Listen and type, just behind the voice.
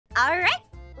All right.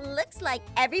 Looks like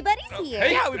everybody's here.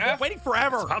 Hey, yeah, we've been waiting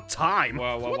forever. It's about time.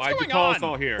 Well, What's why'd you going call on? us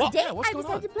all here? Today, Yeah, what's I going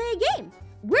decided to play a game.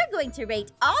 We're going to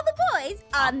rate all the boys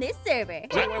on this server.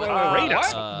 Rate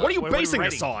us? what? What are you What are we basing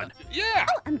rating? this on? Yeah.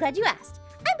 Oh, I'm glad you asked.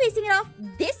 I'm basing it off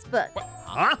this book.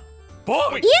 Huh? Boy.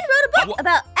 Ian wrote a book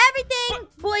about everything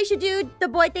boys should do. The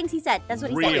boy thinks he said. That's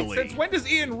what he said. Really? Since when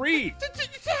does Ian read?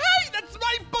 Hey, that's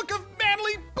my book of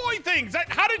manly boy things.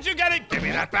 How did you get it? Give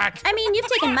me that back. I mean, you've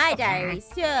taken my diary,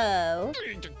 so...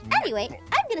 Anyway,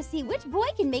 I'm gonna see which boy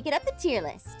can make it up the tier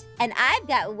list. And I've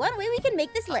got one way we can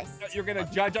make this list. You're gonna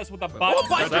judge us with a Oh, button?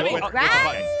 button, Is that Jimmy. what-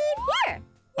 Right here.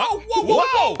 Whoa, whoa, whoa,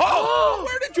 whoa! Oh.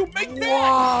 Where did you make that?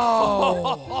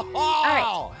 All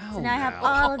right, so now I have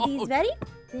all of these ready.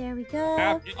 There we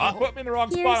go. You put me in the wrong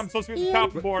Here's spot. I'm supposed to be at the top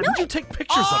of the board. Did you take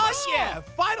pictures of us? yeah,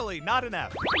 finally, not an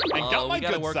F. I got my we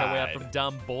gotta good work side. our way up from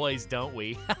dumb boys, don't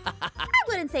we? I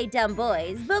wouldn't say dumb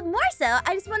boys, but more so,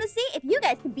 I just want to see if you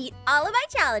guys can beat all of my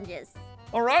challenges.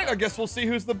 All right, I guess we'll see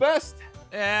who's the best.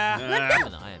 Yeah. Let's go.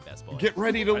 And I am best boy. Get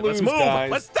ready to All right, lose, let's move.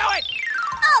 guys. Let's do it.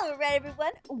 All right,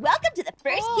 everyone. Welcome to the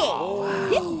first game.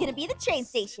 This is gonna be the train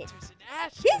station.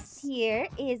 This here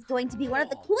is going to be one of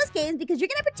the coolest games because you're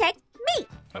gonna protect me.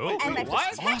 Oh, And by what?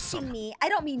 protecting Awesome. me, I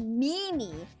don't mean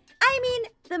me. I mean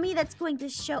the me that's going to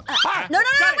show up. Ah, No,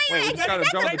 got it. wait. Wait, we just gotta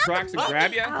jump the tracks and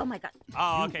grab ya? Oh my god.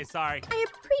 Oh, okay, sorry. I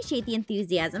appreciate the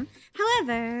enthusiasm.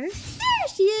 However, there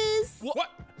she is. What?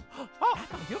 Oh,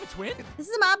 you have a twin? This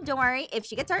is a mom. Don't worry. If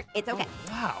she gets hurt, it's okay.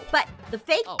 Wow. But the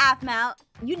fake Oh. Aphmau,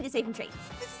 you need to save from trains.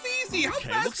 This is easy. How Okay,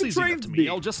 fast looks can easy enough trains to me. be?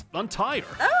 I'll just untie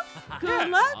her. Oh, good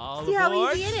luck. All See how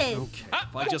aboard. easy it is. Okay.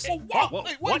 If I just... Whoa, Whoa,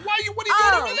 wait, what? what are you doing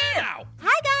Oh. over there now?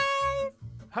 Hi, guys.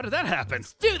 How did that happen?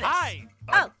 Do this. Hi.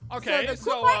 Oh, okay, so the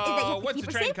cool so, part is that you have to what's keep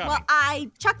the her train safe coming? while I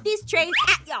chuck these trains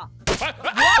at y'all.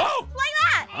 Whoa! Like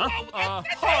that. Huh?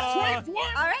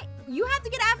 All right, you have to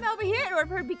get Aphmau over here in order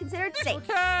for her to be considered safe.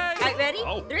 Okay. All right, ready?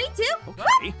 Oh. 3, 2.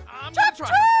 Okay. I'm gonna try.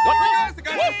 Guys, the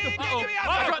guys- Uh-oh. Get me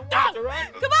out there.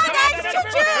 Come on, guys, choo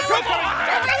choo.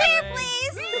 Over here,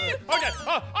 please. Okay,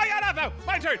 I got Aphmau.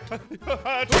 My turn. Train.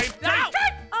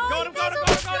 Oh, Go you to, go guys to, are go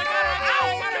to, go to, okay.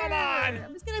 go to. Come on.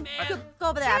 I'm just gonna go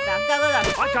over there, Aphmau.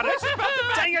 Go. I got it.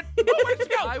 Dang it. Where'd she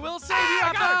go? I will save you,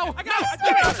 Aphmau. I got it.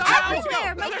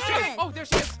 Everywhere, my man. Oh, there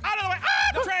she is. Out of the way.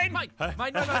 Ah, the train. No,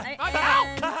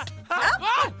 And...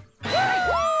 Oh.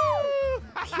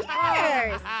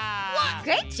 Cheers.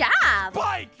 Great job.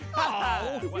 Bike.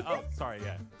 Oh, sorry,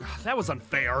 yeah. That was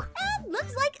unfair. And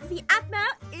looks like the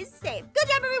Aphmau is safe. Good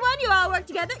job, everyone. You all worked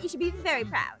together. You should be very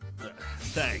proud.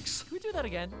 Thanks. Can we do that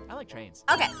again? I like trains.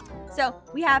 Okay, so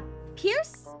we have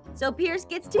Pierce. So Pierce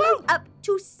gets to move up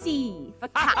to C for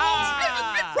cat.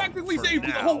 I practically saved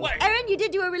you the whole way. Erin, you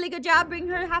did do a really good job bringing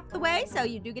her half the way, so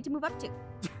you do get to move up too.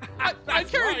 I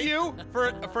carried you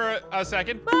for a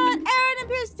second. But Erin and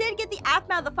Pierce did get the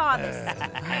Aphmau the farthest.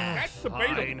 That's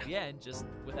debatable. Fine. Yeah, and just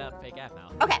without fake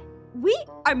Aphmau. Okay, we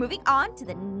are moving on to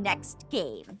the next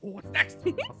game. What's next?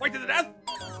 A fight to the death?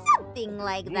 Something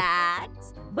like that.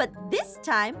 But this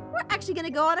time, we're actually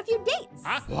gonna go on a few dates.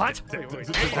 Huh? What? Wait.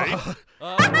 Okay.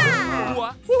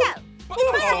 What? So,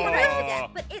 it's not a fight to death,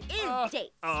 but it is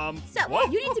dates. So,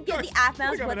 what? you need to give the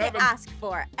Aphmaus We're what gonna they have ask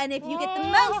for. And if you get the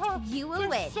most, you will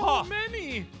win. So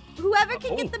many. Whoever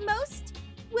can get the most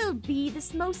will be the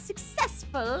most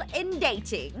successful in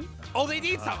dating. Oh, they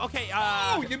need some. Okay,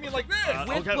 Oh, you mean like this?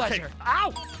 With okay. pleasure.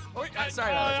 Ow! Oh,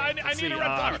 sorry, I Let's need see, a red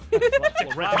flower.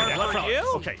 red flower, red flower.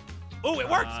 you? Okay. Oh, it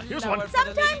works. Here's No, one. it's-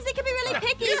 Sometimes they can be really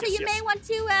picky, so you may want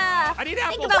to I need think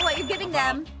apples. about what you're giving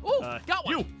them. Ooh, got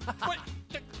one. You.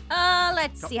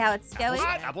 Let's see how it's going.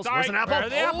 Apples. Sorry. Where's an apple? Where are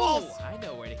the apples? Oh, I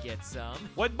know where to get some.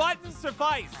 Would buttons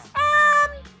suffice?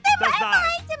 They Does not.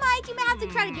 might. You may have to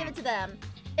try to give it to them.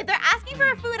 If they're asking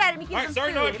for a food item, you give Alright, them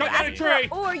sorry, food. no, If they're cut down asking a for tree.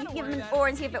 or you can give them an or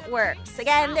and see if it works.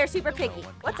 Again, they're super picky.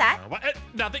 What's that? What?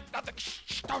 Nothing.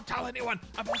 Shh, don't tell anyone.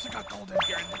 I've also got gold in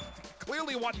here. And they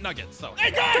clearly want nuggets, so.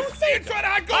 Hey, guys! Don't say it's trying to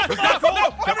hide gold!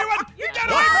 No, everyone!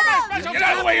 Get away from my special! Get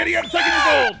out of the way, idiot! I'm taking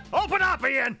your gold! Open up,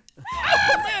 Ian.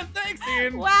 Oh, man, thanks,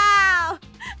 Ian. Wow.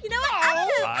 You know what? I'm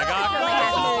Oh, gonna I got go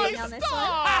ahead gold. and on this one.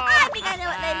 I think I know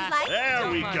what ladies like.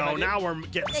 There we Come on, go. buddy. Now we're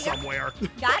getting There you go. somewhere.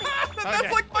 Got it. That's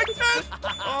Okay. like my test!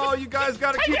 Oh, you guys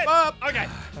gotta Take keep it. up! Okay.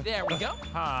 There we go.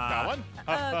 Got one.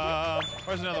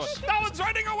 Where's another one? That one's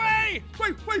running away!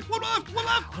 Wait, one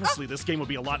left! Honestly, this game would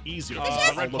be a lot easier if Yes,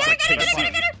 this level looked like get her,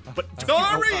 KC. get But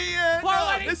Sorry, Ian!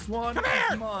 Flower lady. This one Come here.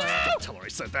 is mine. Don't tell her I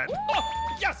said that.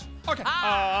 Oh, yes! Okay,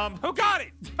 Who got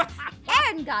it?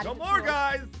 Aaron got no it. more,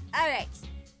 guys! All right.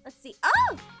 Let's see.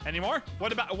 Oh, Any more?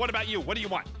 What about you? What do you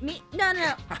want? me. No.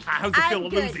 How's it feel to I'm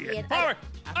lose, good, Ian? Ian. Flower!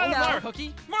 Apple, No. flower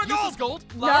cookie. More Uses gold. gold.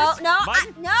 No, Flowers. no,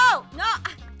 Mine? no.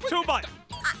 2 buttons.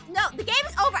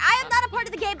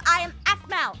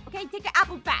 Zane, take your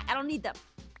apples back. I don't need them.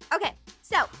 Okay,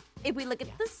 so if we look at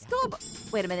the scoreboard.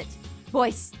 Wait a minute.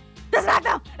 Boys, there's an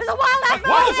Aphmau. There's a wild Aphmau.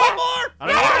 What? One more!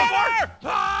 I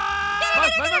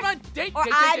don't know. Run. Date. Or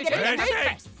I'm gonna get it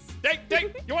first.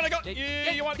 Date. You want to go?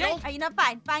 You want to go? Are you not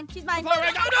fine? Fine, she's mine. Fine,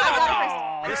 I got it.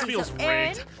 I'll go Oh, first. this feels so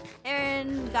rigged.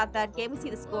 Aaron got that game. We see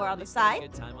the score on the side.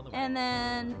 Good time on the way. And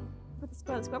then put the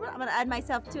score on the scoreboard. I'm gonna add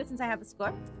myself to it since I have the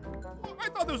score. I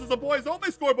thought this was a boys-only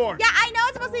scoreboard. Yeah, I know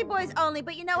it's supposed to be boys only,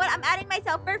 but you know what? I'm adding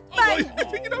myself for Oh, fun.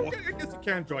 you know, I guess you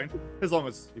can join, as long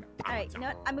as you know. All right, you know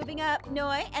what? I'm moving up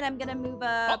Noi, and I'm gonna move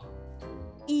up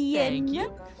Ian. Thank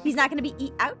you. He's not gonna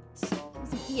be out.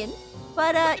 He's Ian.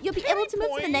 But you'll be able to move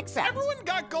to the next round. Everyone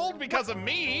got gold because of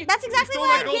me. That's exactly Still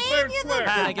why got I gold fair gave you and the. square.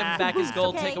 Can I give him back his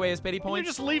gold, Okay. take away his pity You're points?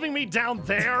 just leaving me down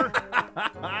there. You know what?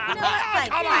 Fine.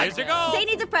 Come on, fine. here's your gold. Zane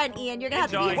needs a friend, Ian. You're gonna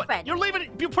have to be his What? friend. You're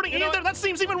putting Ian there? That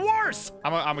seems even worse.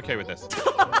 I'm okay with this.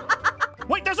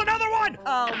 Wait, there's another one.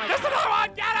 Oh my god. Another one.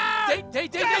 Get him!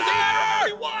 Date.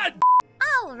 We won.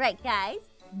 All right, guys.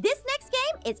 This next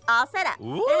game is all set up.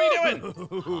 What are we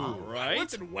doing? Right.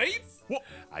 Lifting weights?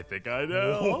 I think I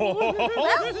know. Well, I'm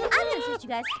gonna teach you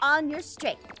guys on your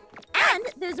strength. And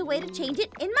there's a way to change it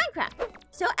in Minecraft.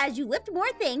 So as you lift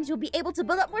more things, you'll be able to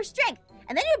build up more strength.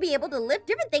 And then you'll be able to lift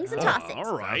different things and toss it.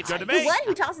 All right. Good to The me. one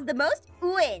who tosses the most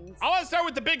wins. I want to start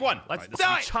with the big one. Let's All do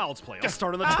right, it. Child's play. I'll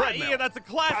start on the treadmill. Ian, that's a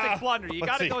classic blunder. You let's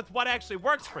gotta see. go with what actually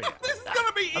works for you. This is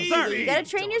gonna be Observe. easy. You gotta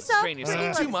train yourself. Strain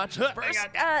yourself too much. First.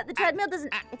 The treadmill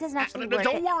doesn't actually work.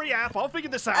 Don't worry, App. I'll figure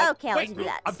this out. Okay, I'll let you do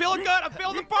that. I'm feeling good. I'm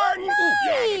feeling the burn.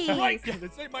 Nice. Right,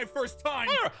 this ain't my first time.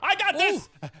 Here, I got this.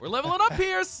 We're leveling up,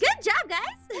 Pierce. Good job,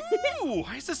 guys. Ooh,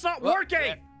 why is this not Whoop.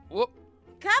 working? Whoop.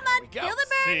 Come on, go. feel the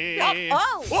burn. See.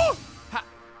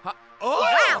 Oh,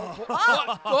 wow.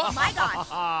 Oh my gosh.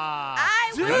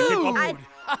 Dude. I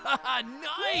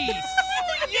Nice.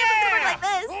 yeah. Like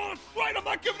this. Oh, right, I'm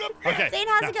not giving up. Okay. Zane,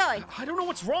 how's it going? I don't know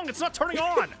what's wrong. It's not turning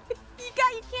on. You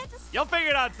can't just. You'll figure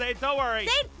it out, Zane. Don't worry.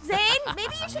 Zane,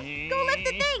 maybe you should go lift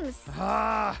the things.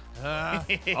 I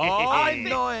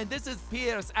know, and this is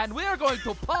Pierce, and we're going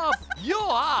to pump you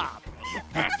up.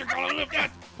 Master gonna live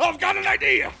that. I've got an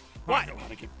idea. What? I know how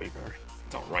to get bigger.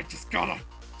 It's all right. Just gotta.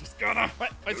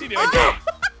 What? I see the Oh! idea.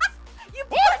 You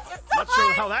punched it so Not sure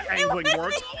hard. how that It angling went-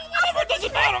 worked. Whatever, it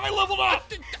doesn't matter. I leveled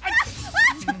up.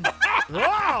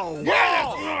 Wow. Yeah,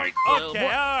 that's right. Okay,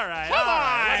 all right. Come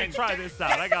on. Let me try this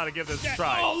out. I gotta give this a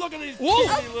try. Oh, look at these Whoa.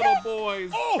 teeny little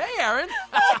boys. Oh, Hey, Aaron.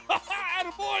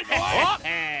 attaboy,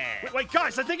 boy. Wait,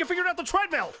 guys, I think I figured out the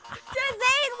treadmill.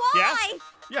 Zane, why?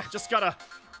 Yeah, just gotta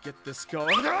get this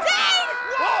going.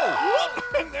 Whoa!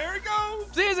 And there it goes.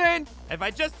 See you, Zane. If I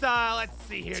just, let's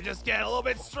see here, just get a little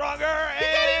bit stronger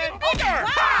and Bigger.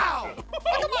 Wow!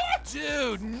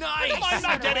 Dude, nice. I'm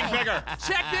not getting bigger.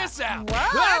 Check this out.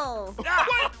 Whoa.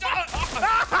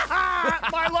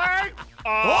 My leg.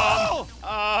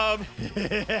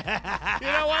 You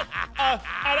know what?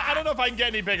 I don't know if I can get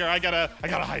any bigger. I gotta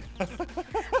hide.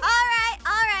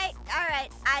 All right.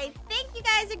 I think you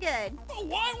guys are good.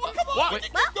 Why? Well, come on. What?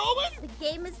 Keep Well, going. the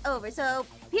game is over. So,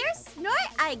 Pierce, Noi,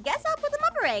 I guess I'll put them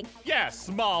up a rank. Yeah,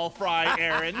 small fry,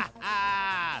 Aaron.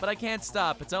 But I can't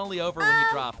stop. It's only over when you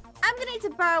drop. I'm gonna need to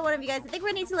borrow one of you guys. I think we're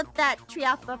gonna need to lift that tree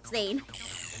off of Zane.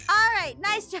 All right,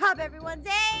 nice job, everyone.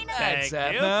 Zane. Thanks,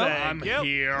 Thank you, Aphmau. thank I'm you.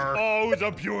 here. Oh,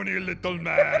 the puny little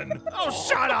man. Oh,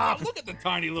 shut up. Look at the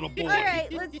tiny little boy. All right,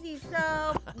 let's see.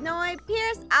 So, Noi,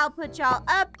 Pierce, I'll put y'all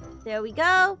up. There we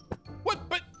go. What?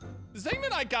 But Zane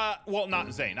and I got, well,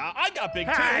 not Zane. I got big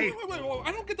Hey. too. Wait,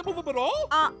 I don't get to move up at all?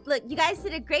 Look, you guys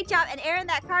did a great job, and Aaron,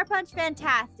 that car punch,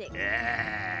 fantastic.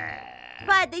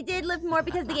 But they did lift more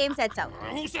because the game said so.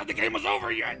 Who said the game was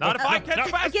over yet? Not if I catch I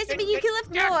fast. guess you can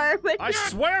lift more, but I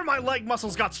swear my leg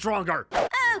muscles got stronger.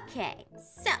 okay.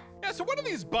 So, Yeah, so what are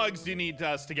these bugs you need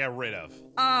us to get rid of?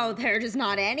 oh, they're just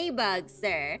not any bugs,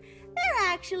 sir. They're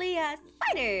actually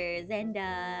spiders and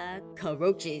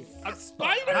cockroaches.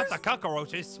 Spiders? Not the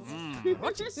cockroaches.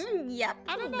 Yep.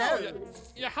 I don't know.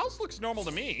 those. Your house looks normal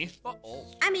to me.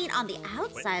 I mean, on the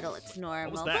outside, it looks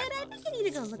normal, but that? I think you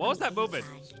need to go look. What was on that the movement?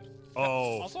 inside.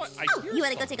 Oh. Also, I Oh, hear you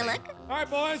want to go take a something. look? All right,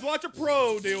 boys, watch a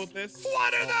pro deal with this.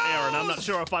 What are those? Aaron, I'm not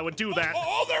sure if I would do that.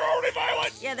 Oh, they're already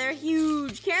violent. Yeah, they're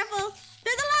huge. Careful.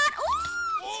 There's a lot. Ooh!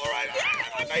 All right,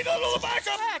 I made a little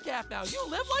backup. Back, Aphmau. You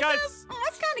live like Guys, this? Oh,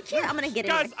 that's kind of cute. I'm gonna get it.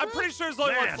 guys, I'm pretty sure there's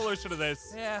only one Man. solution to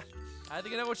this. Yeah. I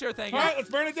think I know what you're thinking. All right, let's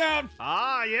burn it down.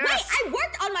 Ah, Wait, yes. I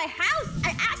worked on my house.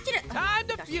 I asked you to. Time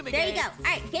to fumigate. There you go. All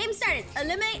right, game started.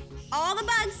 Eliminate all the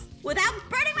bugs without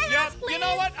burning my house, please. You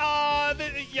know what?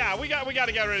 Yeah, we got to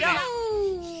get rid of these.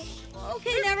 Oh,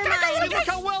 okay, never Hey, mind. look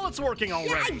how well it's working Yeah, I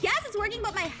already. guess it's working,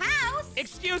 but my house.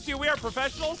 Excuse you, we are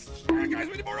professionals. All right, guys,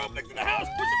 we need more openings in the house.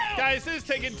 Push them out. Guys, this is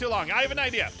taking too long. I have an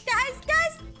idea.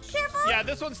 Guys, careful. Yeah,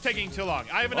 this one's taking too long.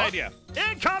 I have an idea.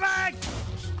 Incoming!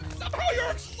 Somehow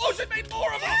your explosion made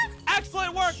more of them.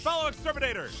 Excellent work, fellow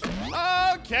exterminators.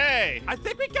 Okay. I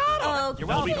think we got him. Okay.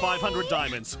 That'll be 500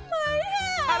 diamonds.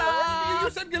 You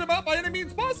said get them out by any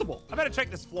means possible. I better check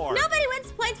this floor. Nobody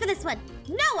wins points for this one.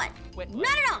 No one. Wait, None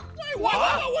at all.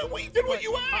 Why? We did what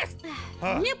you asked.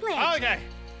 New plan. Okay.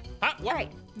 All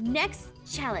right, next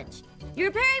challenge. You're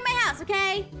repairing my house,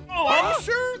 okay? Oh, are you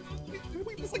sure? Did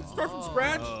we just like start from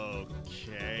scratch?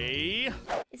 Okay.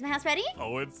 Is my house ready?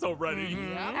 Oh, it's so ready.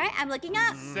 All right, I'm looking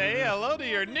up. Say hello to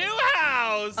your new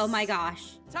house. Oh my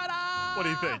gosh. Ta-da! What do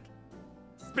you think?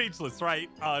 Speechless, right?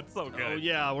 Oh, it's so good. Oh,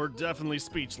 yeah, we're definitely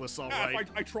speechless, all right.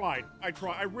 I tried.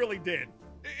 I really did.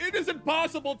 It is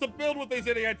impossible to build with these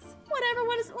idiots. Whatever,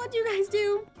 what do you guys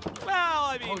do? Well,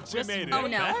 I mean, we made it Oh,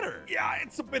 no. better. Yeah,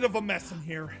 it's a bit of a mess in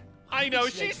here. I know,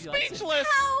 she's speechless.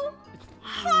 How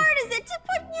hard is it to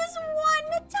put use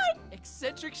one type?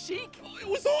 Eccentric chic. Oh, it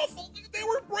was awful. They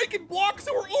were breaking blocks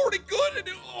that were already good,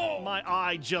 and My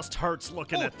eye just hurts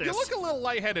looking at this. You look a little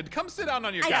lightheaded. Come sit down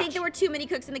on your couch. I think there were too many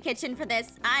cooks in the kitchen for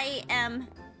this. I am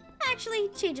actually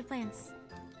change of plans.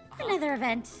 Another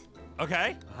event.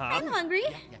 Okay. I'm hungry.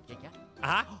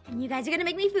 Uh-huh. And you guys are gonna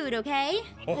make me food, okay?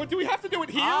 Oh, do we have to do it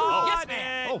here? Oh, Yes,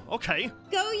 ma'am. Oh, okay.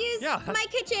 Go use Yeah. my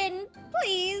kitchen,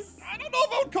 please. I don't know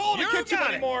if I would call it a You kitchen got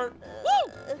it. anymore.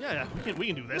 Yeah, we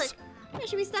can do this. Look, there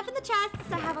should be stuff in the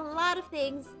chests. I have a lot of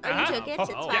things. Oh, you took it. It's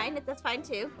fine. That's fine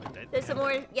too. There's some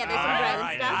more. Yeah, there's some bread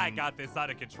and stuff. I got this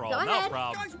under control. Go No ahead.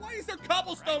 problem. Guys, why is there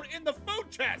cobblestone in the food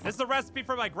chest? This is a recipe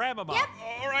for my grandmama. Yep.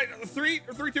 All right, 3,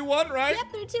 2, 1, right?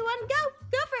 Yep, 3, 2, 1, go.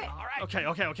 Go for it. All right. Okay.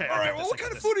 All right, well, what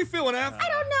kind of food are you feeling, Aph? I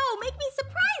don't know. Make me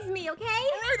surprise me, okay?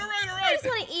 All I right. just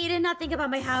want to eat and not think about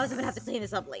my house. I'm gonna have to clean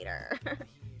this up later.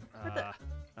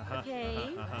 Okay.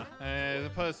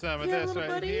 Put some of Yeah, this little right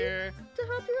buddy. here.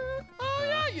 Oh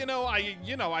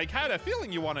yeah, I had a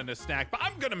feeling you wanted a snack, but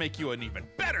I'm gonna make you an even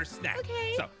better snack.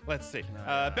 Okay. So let's see.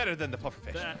 Better than the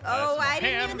pufferfish. Oh, some I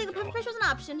didn't ham, even think the pufferfish was an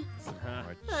option.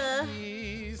 more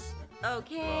cheese.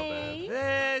 Okay.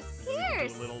 This.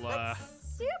 Cheers. Do a little, That's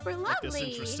super This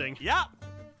lovely. interesting. Yep.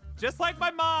 Just like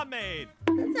my mom made.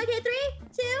 It's okay. 3,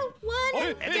 2, 1.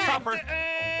 Oh, It's go. tougher.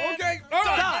 Okay, all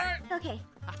right. Okay.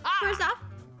 First off,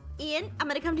 Ian, I'm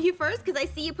gonna come to you first because I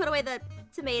see you put away the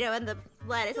tomato and the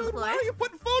lettuce on the floor. Why are you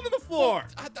putting food on the floor?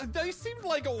 They seemed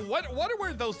like what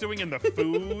were those doing in the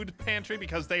food pantry?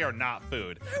 Because they are not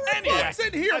food. were Anyway, bugs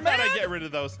in here, I thought I'd man. get rid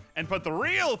of those and put the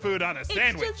real food on a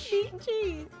sandwich. It's just meat and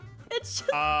cheese. It's just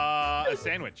A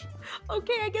sandwich.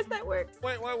 okay. I guess that works.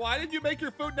 Wait, why did you make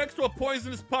your food next to a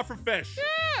poisonous pufferfish?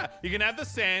 Yeah, you can have the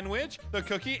sandwich, the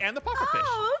cookie, and the pufferfish.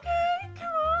 Oh, okay,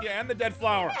 cool. Yeah, and the dead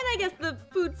flower. And I guess the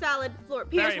food salad floor.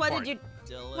 Pierce, Very what did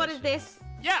you? What is this?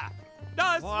 Yeah. No,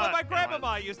 this is what my What?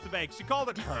 grandmama used to make. She called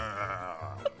it.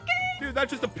 Dude,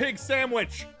 that's just a pig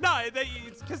sandwich. No,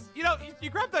 it's because you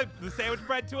grab the sandwich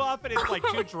bread too often. It's like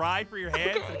too dry for your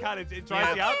hands. Okay. It kind of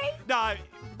dries you out. Okay. No,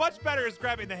 much better is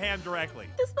grabbing the ham directly.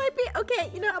 This might be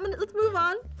okay. Let's move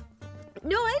on.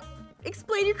 No,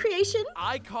 explain your creation.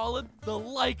 I call it the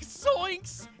like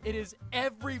zoinks. It is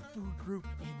every food group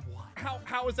in one.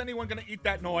 How is anyone gonna eat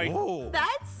that noise? Oh.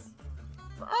 That's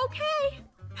okay.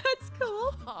 That's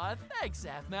cool. Aw, thanks,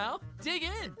 Aphmau. Dig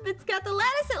in. It's got the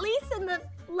lettuce at least, and the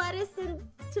lettuce and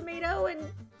tomato and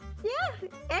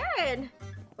yeah, Aaron.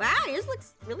 Wow, yours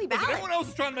looks really Listen, balanced. everyone else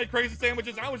is trying to make crazy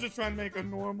sandwiches. I was just trying to make a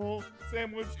normal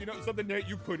sandwich, something that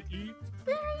you could eat.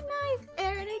 Very nice,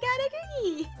 Aaron. I got a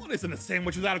cookie. What isn't a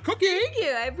sandwich without a cookie? Thank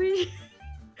you. I appreciate.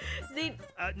 Zane,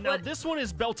 Now, what- this one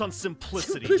is built on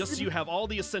simplicity, just so you have all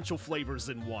the essential flavors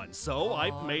in one. So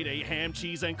I've made a ham,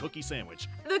 cheese, and cookie sandwich.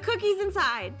 the cookie's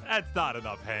inside. That's not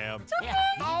enough ham.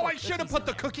 Oh, I should have put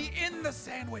the cookie in the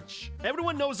sandwich.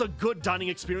 Everyone knows a good dining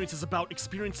experience is about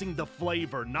experiencing the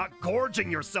flavor, not gorging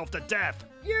yourself to death.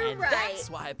 You're And right. that's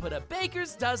why I put a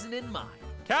baker's dozen in mine.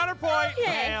 Counterpoint,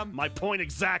 Okay. ham. My point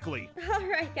exactly. All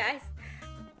right, guys.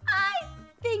 I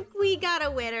think we got a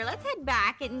winner. Let's head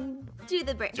back and do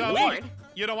the Joey, reward.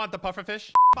 you don't want the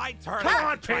pufferfish? My turn. Come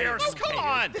on, Pierce. Oh, come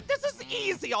on. This is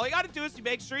easy. All you gotta do is you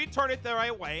make sure you turn it the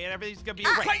right way, and everything's gonna be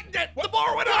right. Tighten it! The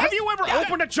bar went up! Have you ever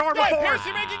opened a jar Hey, before? Pierce,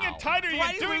 you're making it tighter.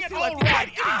 Why You're do doing you it feel all like right.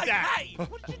 Give me Hey, that. hey,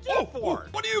 what did you do for?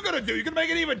 What are you gonna do? You gonna make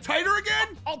it even tighter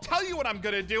again? I'll tell you what I'm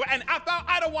gonna do, and Aphmau,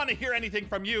 I don't want to hear anything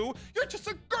from you. You're just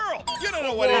a girl. You don't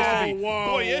know what it is to be Whoa,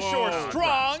 boyish whoa. or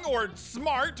strong or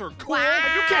smart or cool. Wow.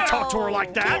 You can't talk to her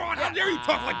like Come that. on, how dare you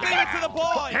talk like Leave that? it to the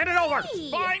boy. Hand it over.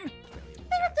 Fine.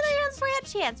 Better after the hands for a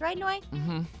chance, right, Noi?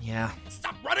 Yeah.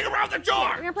 Stop running around the We're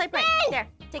jar! gonna play prank. There,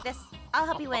 take this. I'll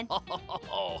help you win.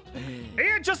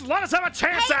 Ian, just let us have a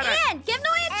chance Hey, at it. Ian, give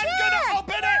Noe a chance. I'm gonna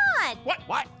open Come it. on.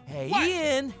 What? Hey, What?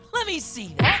 Ian, let me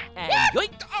see that. And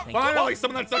yoink. Thank you. Finally,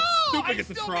 someone that's not No, stupid I gets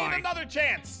to still try. need another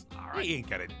chance. He ain't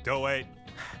gonna do it.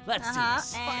 Let's do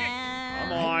this. And...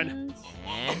 Come on.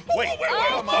 And Wait, Oh,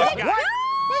 come my on. God.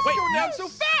 Why is it going down so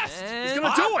fast? He's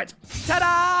gonna do it.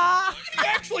 ta-da! He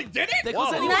actually did it? There goes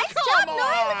Whoa. anyone. Nice job, Noe. Look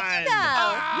at you go.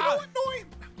 You know what, Noe?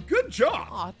 Good job.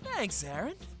 Aw, thanks,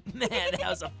 Aaron. Man, that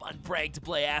was a fun prank to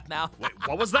play Aphmau. Wait,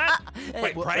 what was that?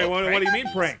 Wait, Wait, what do you mean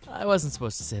prank? I wasn't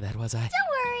supposed to say that, was I? Don't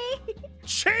worry.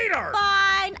 Cheater!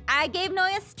 Fine. I gave Noe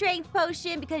a strength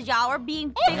potion because y'all were being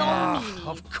big old meanies.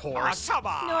 Of Oh, course. come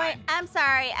on. Noe, I'm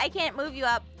sorry. I can't move you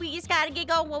up. We just gotta get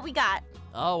going what we got.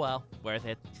 Oh, well, worth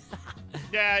it.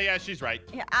 Yeah, she's right.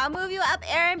 Here, I'll move you up,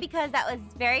 Aaron, because that was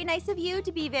very nice of you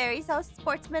to be very so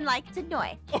sportsmanlike to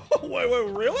Noe. Oh, wait,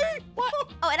 really? What?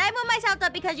 Oh, and I moved myself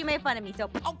up because you made fun of me, so...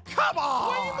 Oh, come on.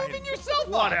 Why are you moving yourself up?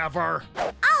 Whatever.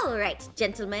 All right,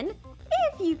 gentlemen.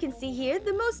 If you can see here,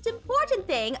 the most important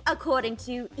thing, according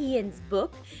to Ian's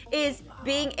book, is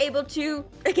being able to,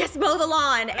 I guess, mow the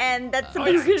lawn, and that's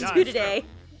something yeah, we're gonna yeah, do that's today.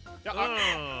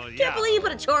 Oh, Can't believe you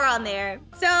put a chore on there.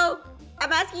 So,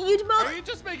 I'm asking you to mow. Are you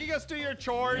just making us do your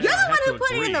chores? You're the I one have who to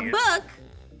put it in the agree. book.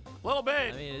 Little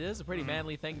bit. I mean, it is a pretty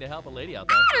manly thing to help a lady out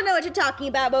there. I don't know what you're talking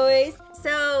about, boys.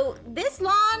 So, this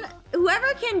lawn, whoever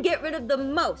can get rid of the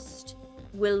most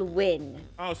will win.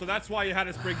 Oh, so that's why you had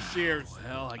us bring shears.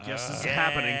 Well, I guess this is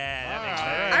happening.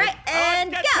 All right,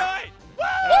 and Let's go. get to it.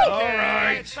 All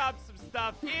right. Let's stop some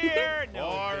stuff here. No.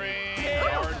 Boring.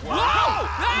 Hard work. Oh,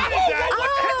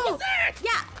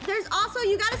 yeah, there's also,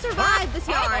 you gotta survive this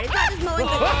yard. It's not just mowing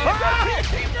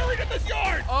the Team buried in this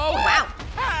yard. Oh, Wow.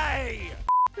 Hey.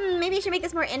 Maybe I should make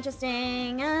this more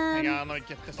interesting. Hang on, let me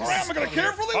get this. All right, I'm gonna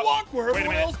carefully walk where wait a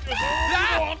everyone minute. else goes.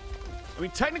 Walk. I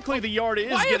mean, technically, the yard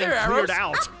is Why are getting there cleared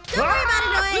arrows? out. Don't worry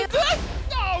about it, Noe.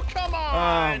 Oh, come Oh,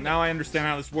 on. now I understand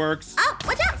how this works. Oh,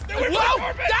 watch out.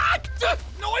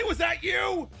 Noe, was that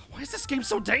you? Why is this game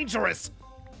so dangerous?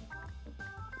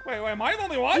 Wait, am I the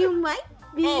only one? You might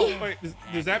be. Oh, wait,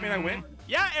 does that mean I win?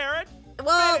 Yeah, Aaron.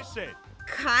 Well, Finish it.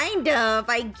 kind of,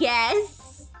 I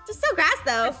guess. There's still grass,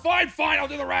 though. Fine, I'll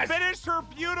do the rest. Finish her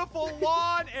beautiful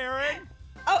lawn, Aaron.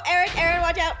 Oh, Aaron,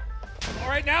 watch out. All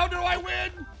right, now do I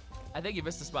win? I think you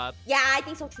missed a spot. Yeah, I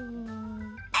think so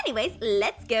too. Anyways,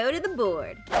 let's go to the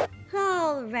board.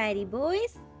 Alrighty,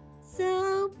 boys.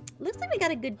 So, looks like we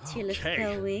got a good tier list Okay.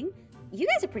 going. You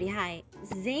guys are pretty high.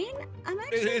 Zane, I'm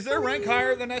actually Is there rank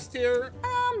higher than S tier?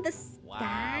 the Wow,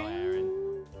 style.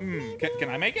 Aaron. Can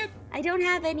I make it? I don't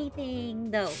have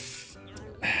anything, though.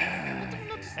 I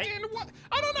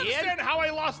don't understand how I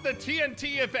lost the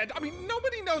TNT event. I mean,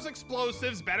 nobody knows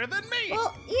explosives better than me.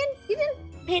 Well, Ian, you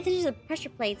didn't pay attention to the pressure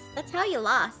plates. That's how you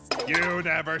lost. You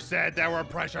never said there were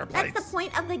pressure plates. That's the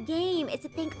point of the game. It's to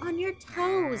think on your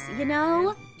toes, you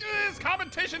know? This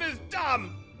competition is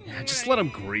dumb. Yeah, just let him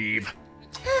grieve.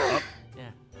 Yeah,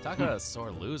 talk about a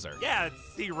sore loser. Yeah, it's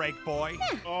C-rank boy.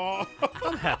 Oh,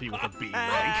 I'm happy with a B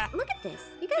rank. Look at this.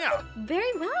 You guys did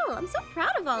very well. I'm so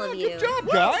proud of all of you. good job,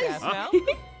 guys. Aphmau?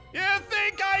 You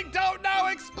think I don't know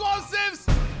explosives?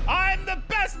 I'm the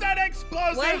best at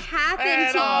explosives. What happened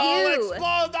and to I'll you?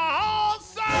 explode the whole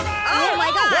server. Oh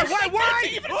my gosh. Wait!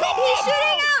 He's shooting out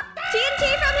TNT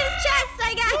from his chest,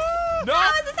 I guess. No.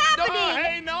 How is this No, happening?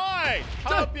 hey, Noi.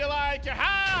 Hope you like your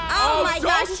house. Oh my don't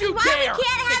gosh, this is you why dare. we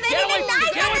can't have Get away anything from me.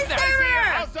 nice Get on away this from me.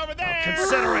 server. House over there.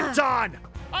 Consider it done.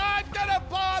 I'm gonna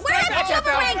blow We're at the That's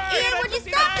triple Aphmau. ring. Ian, would you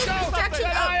stop this destruction?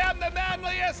 I am the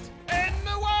manliest in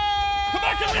the world. Come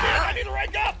on, I need to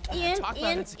rank up. Ian, Talk about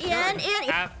Ian, insecurity. Ian.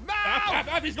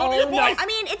 Aphmau. He's going to your Oh, no. place. I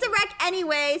mean, it's a wreck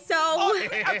anyway, so...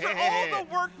 After all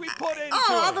the work we put into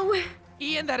all the way.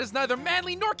 Ian, that is neither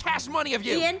manly nor cash money of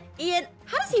you. Ian,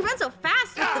 how does he run so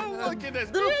fast? with Oh, the- look at this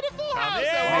little- beautiful house in.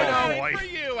 that we're Oh, doing boy. for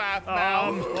you, Aphmau.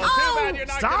 Well, too Oh, bad you're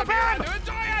not stop gonna be him. able to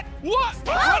enjoy it. What?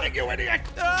 Stop running, you idiot.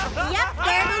 Yep,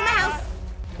 there goes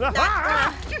my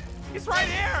house. He's right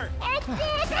here.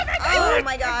 Oh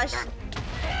my gosh.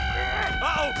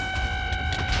 Uh-oh.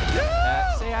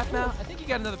 Say, Aphmau, I think you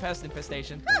got another pest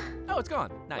infestation. Oh, it's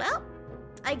gone. Nice. Well,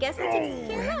 I guess that takes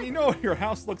care of Oh, that. you know your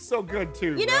house looks so good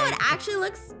too. You know, right? it actually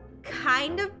looks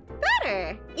kind of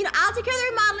better. You know, I'll take care of the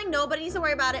remodeling. Nobody needs to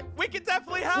worry about it. We can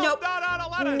definitely help. Nope. No,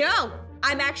 let us. No,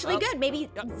 I'm actually Oh. good. Maybe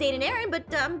Zane and Aaron, but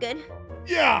I'm good.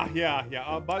 Yeah.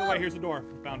 By the way, here's the door.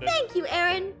 Found it. Thank you,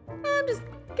 Aaron. I'm just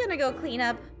gonna go clean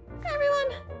up.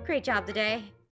 Everyone, great job today.